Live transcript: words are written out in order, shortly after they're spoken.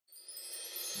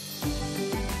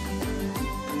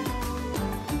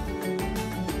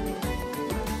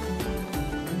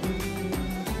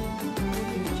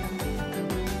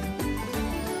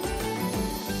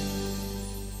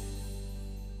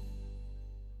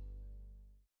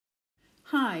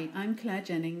Hi, I'm Claire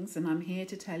Jennings and I'm here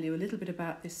to tell you a little bit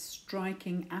about this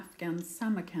striking Afghan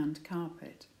Samarkand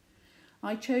carpet.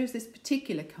 I chose this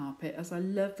particular carpet as I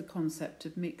love the concept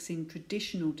of mixing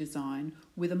traditional design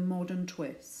with a modern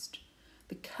twist.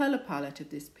 The colour palette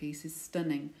of this piece is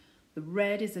stunning. The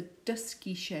red is a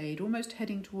dusky shade, almost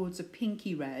heading towards a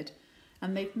pinky red,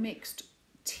 and they've mixed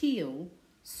teal,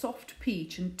 soft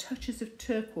peach and touches of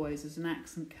turquoise as an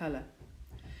accent colour.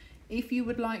 If you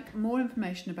would like more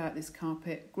information about this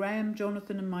carpet, Graham,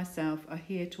 Jonathan and myself are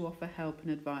here to offer help and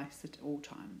advice at all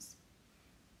times.